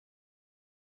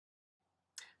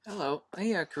Hello.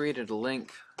 I created a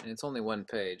link, and it's only one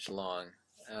page long.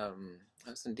 I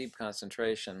was in deep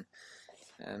concentration,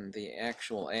 and the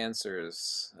actual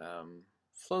answers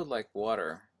flowed like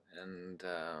water. And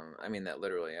I mean that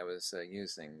literally. I was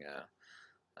using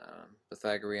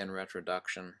Pythagorean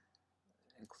retroduction,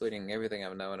 including everything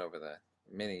I've known over the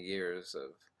many years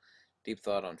of deep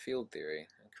thought on field theory.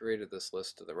 I created this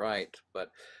list to the right,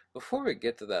 but before we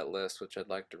get to that list, which I'd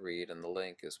like to read, and the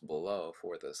link is below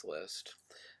for this list,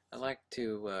 I'd like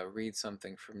to read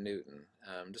something from Newton.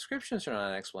 Descriptions are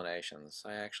not explanations.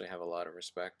 I actually have a lot of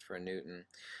respect for Newton,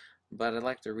 but I'd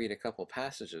like to read a couple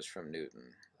passages from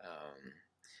Newton.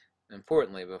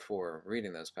 Importantly, before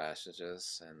reading those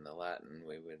passages, in the Latin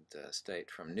we would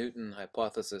state from Newton,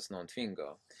 hypothesis non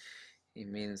fingo. He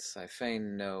means I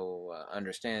feign no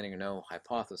understanding or no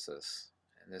hypothesis,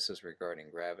 and this is regarding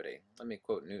gravity. Let me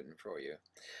quote Newton for you.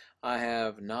 I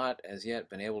have not as yet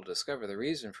been able to discover the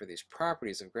reason for these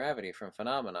properties of gravity from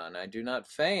phenomena, and I do not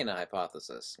feign a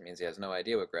hypothesis. It means he has no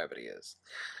idea what gravity is.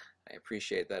 I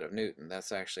appreciate that of Newton.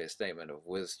 That's actually a statement of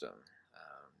wisdom.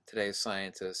 Today's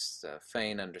scientists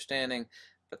feign understanding,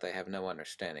 but they have no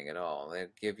understanding at all. They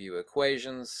give you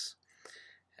equations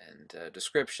and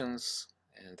descriptions,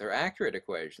 and they're accurate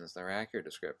equations, they're accurate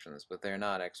descriptions, but they're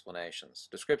not explanations.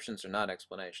 Descriptions are not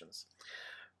explanations.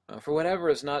 For whatever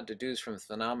is not deduced from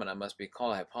phenomena must be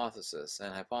called hypothesis,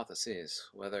 and hypotheses,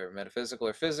 whether metaphysical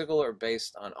or physical, or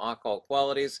based on occult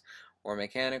qualities or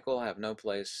mechanical, have no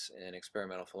place in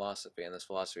experimental philosophy. In this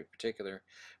philosophy, particular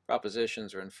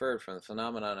propositions are inferred from the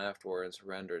phenomenon and afterwards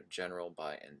rendered general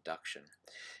by induction.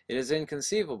 It is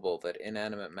inconceivable that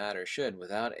inanimate matter should,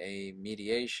 without a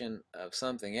mediation of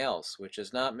something else which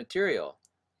is not material,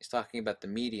 he's talking about the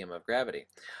medium of gravity,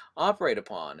 operate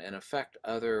upon and affect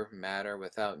other matter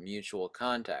without mutual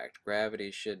contact. Gravity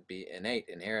should be innate,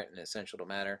 inherent, and essential to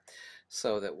matter,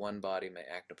 so that one body may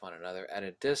act upon another at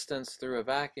a distance through a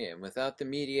vacuum, without the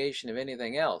mediation of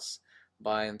anything else,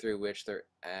 by and through which their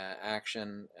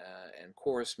action and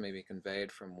course may be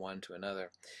conveyed from one to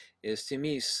another, is to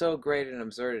me so great an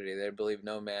absurdity that I believe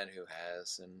no man who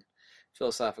has, in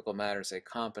philosophical matters, a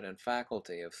competent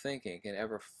faculty of thinking can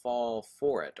ever fall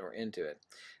for it or into it.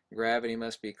 Gravity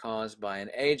must be caused by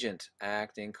an agent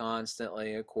acting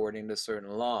constantly according to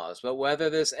certain laws. But whether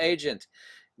this agent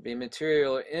be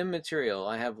material or immaterial,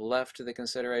 I have left to the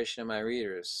consideration of my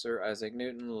readers. Sir Isaac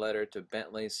Newton, letter to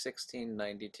Bentley,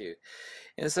 1692.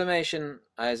 In summation,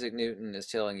 Isaac Newton is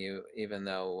telling you, even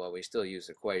though we still use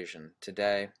equation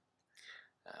today,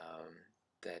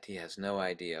 that he has no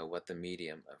idea what the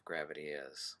medium of gravity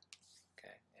is.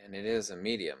 Okay, and it is a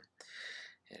medium.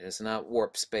 It is not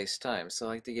warp space-time. So I'd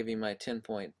like to give you my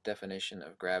 10-point definition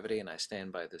of gravity, and I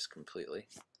stand by this completely.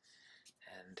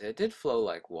 And it did flow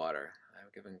like water.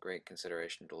 I've given great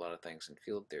consideration to a lot of things in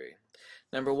field theory.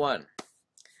 Number one,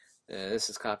 this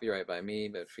is copyright by me,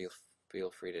 but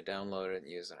feel free to download it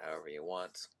and use it however you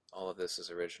want. All of this is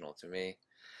original to me.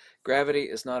 Gravity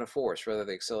is not a force, rather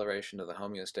the acceleration of the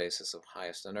homeostasis of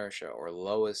highest inertia, or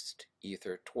lowest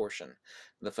ether torsion.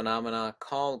 The phenomena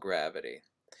called gravity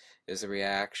is the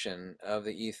reaction of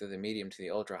the ether, the medium, to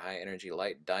the ultra-high energy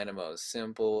light dynamos,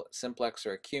 simplex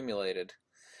or accumulated,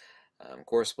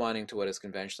 corresponding to what is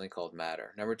conventionally called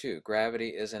matter. Number two, gravity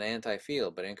is an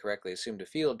anti-field, but incorrectly assumed a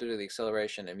field due to the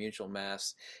acceleration and mutual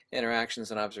mass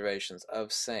interactions and observations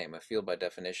of same. A field, by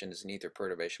definition, is an ether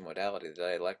perturbation modality, the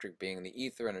dielectric being the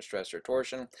ether under stress or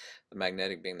torsion, the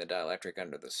magnetic being the dielectric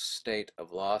under the state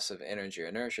of loss of energy or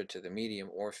inertia to the medium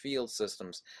or field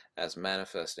systems as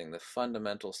manifesting the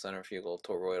fundamental centrifugal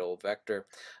toroidal vector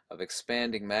of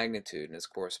expanding magnitude and its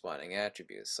corresponding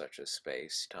attributes, such as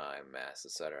space, time, mass,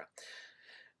 etc.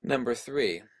 Number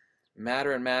three,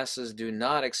 matter and masses do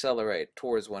not accelerate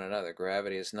towards one another.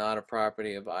 Gravity is not a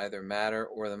property of either matter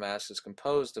or the masses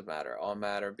composed of matter. All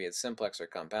matter, be it simplex or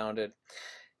compounded,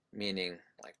 meaning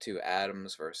like two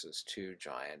atoms versus two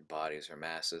giant bodies or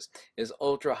masses, is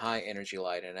ultra-high energy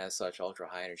light, and as such,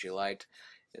 ultra-high energy light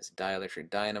is dielectric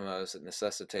dynamos that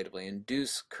necessitatively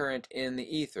induce current in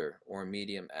the ether or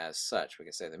medium as such. We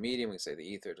can say the medium, we can say the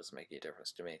ether, it doesn't make any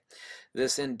difference to me.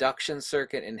 This induction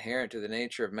circuit inherent to the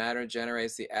nature of matter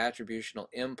generates the attributional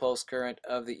impulse current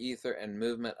of the ether and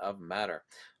movement of matter,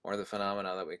 or the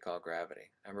phenomena that we call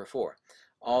gravity. Number four,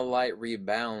 all light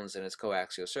rebounds in its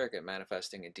coaxial circuit,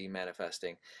 manifesting and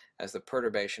demanifesting as the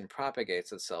perturbation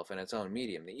propagates itself in its own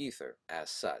medium, the ether, as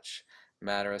such.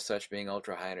 Matter, as such being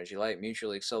ultra-high energy light,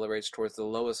 mutually accelerates towards the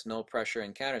lowest null pressure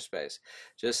in counter space,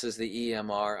 just as the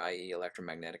EMR, i.e.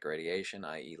 electromagnetic radiation,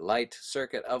 i.e. light,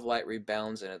 circuit of light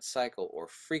rebounds in its cycle or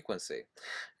frequency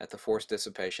at the force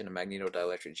dissipation of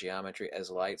magnetodielectric geometry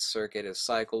as light circuit is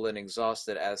cycled and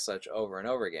exhausted as such over and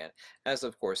over again, as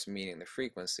of course meaning the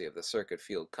frequency of the circuit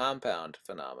field compound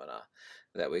phenomena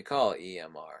that we call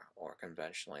EMR, or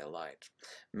conventionally light.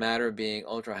 Matter, being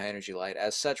ultra-high energy light,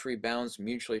 as such rebounds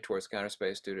mutually towards counter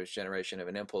space due to its generation of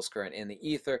an impulse current in the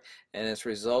ether and its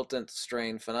resultant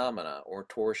strain phenomena, or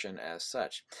torsion as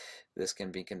such. This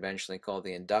can be conventionally called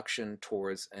the induction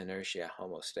towards inertia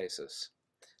homeostasis.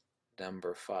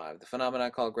 Number 5. The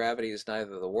phenomenon called gravity is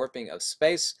neither the warping of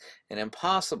space, an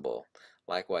impossible,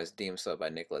 likewise deemed so by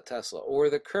Nikola Tesla, or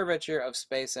the curvature of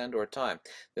space and or time.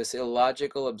 This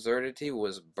illogical absurdity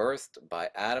was birthed by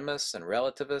atomists and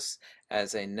relativists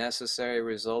as a necessary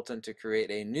resultant to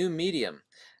create a new medium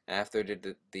after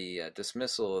the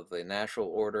dismissal of the natural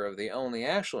order of the only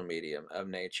actual medium of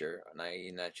nature,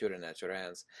 i.e. natura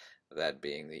naturans, that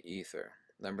being the ether.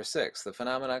 Number 6. The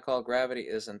phenomena called gravity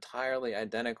is entirely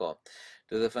identical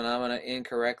to the phenomena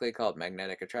incorrectly called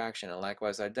magnetic attraction, and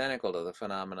likewise identical to the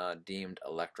phenomena deemed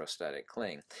electrostatic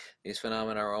cling. These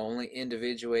phenomena are only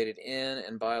individuated in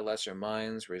and by lesser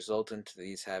minds, resultant to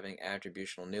these having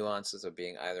attributional nuances of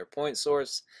being either point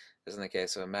source, as in the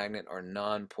case of a magnet, or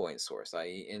non-point source,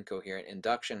 i.e. incoherent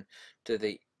induction to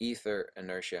the ether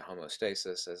inertia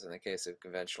homeostasis, as in the case of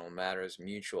conventional matter's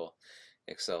mutual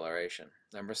acceleration.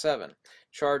 Number 7.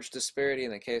 Charge disparity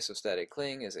in the case of static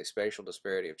cling is a spatial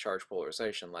disparity of charge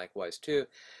polarization. Likewise, too,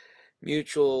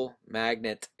 mutual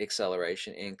magnet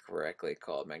acceleration, incorrectly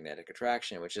called magnetic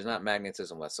attraction, which is not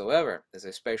magnetism whatsoever, is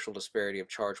a spatial disparity of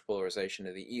charge polarization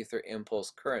of the ether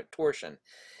impulse current torsion,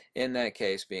 in that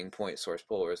case being point source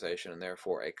polarization, and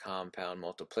therefore a compound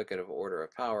multiplicative order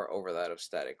of power over that of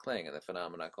static cling, and the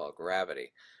phenomena called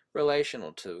gravity,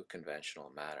 relational to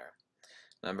conventional matter.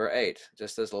 Number 8.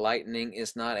 Just as lightning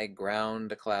is not a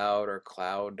ground-to-cloud or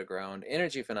cloud-to-ground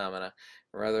energy phenomena,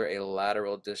 rather a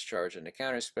lateral discharge into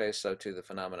counter space, so too the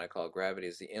phenomena called gravity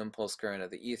is the impulse current of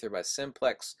the ether by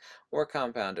simplex or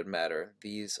compounded matter,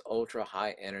 these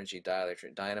ultra-high energy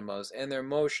dielectric dynamos and their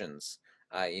motions,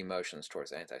 i.e. motions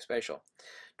towards antispatial,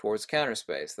 towards counter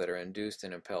space that are induced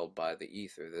and impelled by the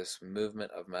ether. This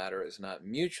movement of matter is not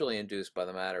mutually induced by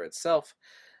the matter itself,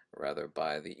 rather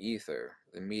by the ether,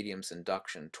 the medium's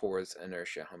induction towards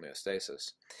inertia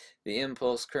homeostasis. The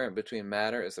impulse current between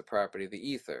matter is the property of the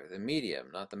ether, the medium,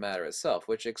 not the matter itself,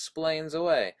 which explains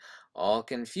away all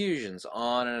confusions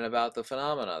on and about the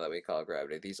phenomena that we call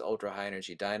gravity. These ultra-high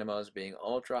energy dynamos, being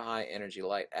ultra-high energy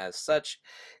light as such,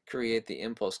 create the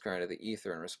impulse current of the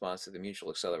ether in response to the mutual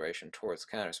acceleration towards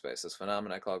counter space. This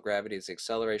phenomena called gravity is the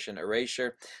acceleration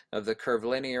erasure of the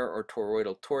curvilinear or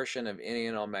toroidal torsion of any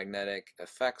and all magnetic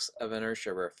effects of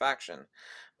inertia rarefaction,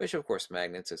 which of course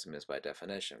magnetism is by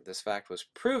definition. This fact was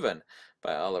proven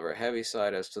by Oliver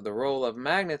Heaviside as to the role of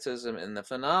magnetism in the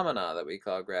phenomena that we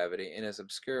call gravity in his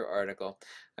obscure article,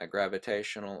 A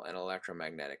Gravitational and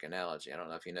Electromagnetic Analogy. I don't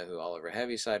know if you know who Oliver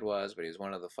Heaviside was, but he's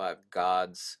one of the 5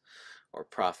 gods or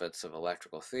prophets of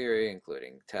electrical theory,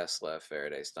 including Tesla,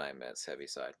 Faraday, Steinmetz,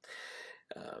 Heaviside,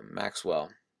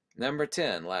 Maxwell. Number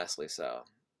 10, lastly so.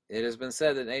 It has been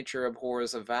said that nature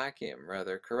abhors a vacuum.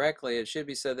 Rather correctly, it should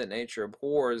be said that nature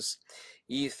abhors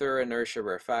ether inertia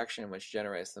rarefaction, which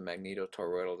generates the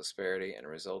magnetotoroidal disparity and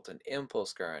resultant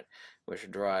impulse current,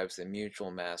 which drives the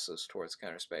mutual masses towards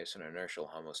counter space and inertial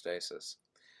homeostasis.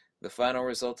 The final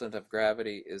resultant of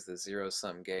gravity is the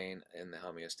zero-sum gain in the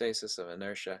homeostasis of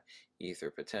inertia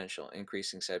ether potential,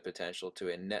 increasing said potential to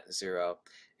a net zero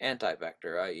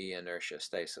antivector, i.e. inertia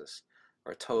stasis,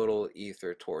 or total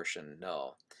ether torsion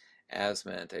null, as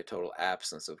meant a total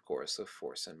absence, of course, of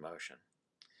force and motion.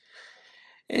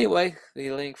 Anyway,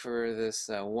 the link for this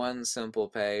one simple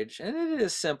page, and it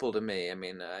is simple to me. I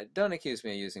mean, don't accuse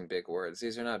me of using big words.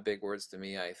 These are not big words to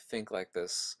me. I think like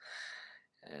this,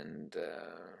 and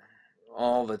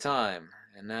all the time.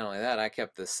 And not only that, I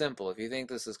kept this simple. If you think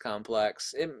this is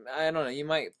complex, I don't know, you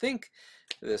might think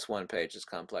this one page is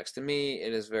complex. To me,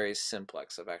 it is very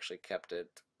simplex. I've actually kept it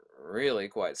really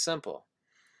quite simple.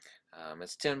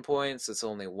 It's 10 points. It's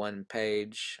only one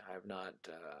page. I've not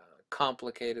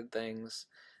complicated things.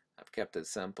 I've kept it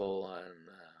simple. And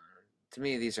to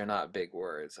me, these are not big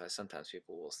words. Sometimes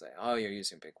people will say, oh, you're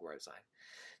using big words.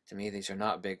 To me, these are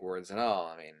not big words at all.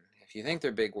 I mean, if you think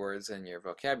they're big words, then your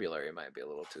vocabulary might be a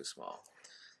little too small.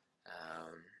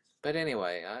 But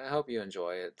anyway, I hope you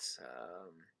enjoy it.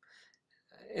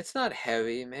 It's not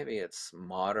heavy. Maybe it's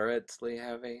moderately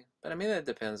heavy. But I mean, it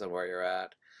depends on where you're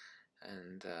at.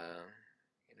 And,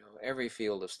 every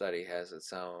field of study has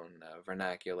its own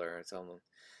vernacular, its own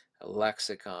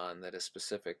lexicon that is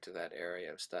specific to that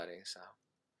area of study. So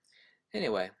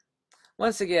anyway,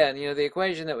 once again, the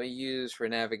equation that we use for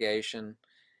navigation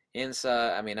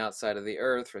outside of the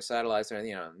Earth for satellites, or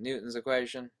Newton's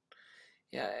equation.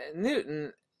 Yeah,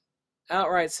 Newton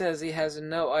outright says he has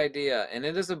no idea, and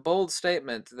it is a bold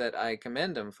statement that I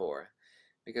commend him for,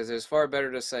 because it's far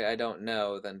better to say I don't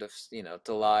know than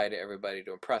to lie to everybody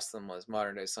to impress them as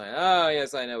modern day science. Oh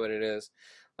yes, I know what it is,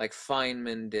 like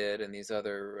Feynman did, and these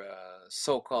other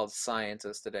so-called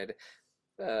scientists today.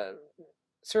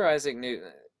 Sir Isaac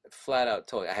Newton flat out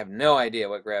told you, I have no idea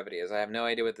what gravity is. I have no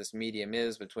idea what this medium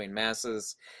is between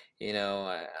masses.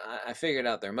 I figured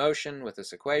out their motion with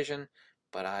this equation,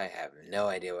 but I have no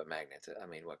idea what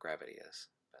what gravity is.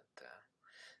 But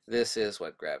this is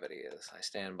what gravity is. I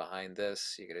stand behind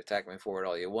this. You can attack me for it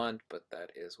all you want, but that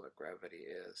is what gravity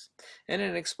is. And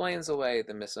it explains away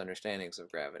the misunderstandings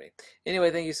of gravity.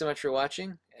 Anyway, thank you so much for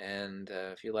watching, and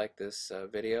if you like this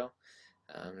video,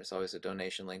 there's always a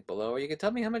donation link below, or you can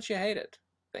tell me how much you hate it.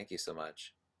 Thank you so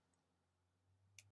much.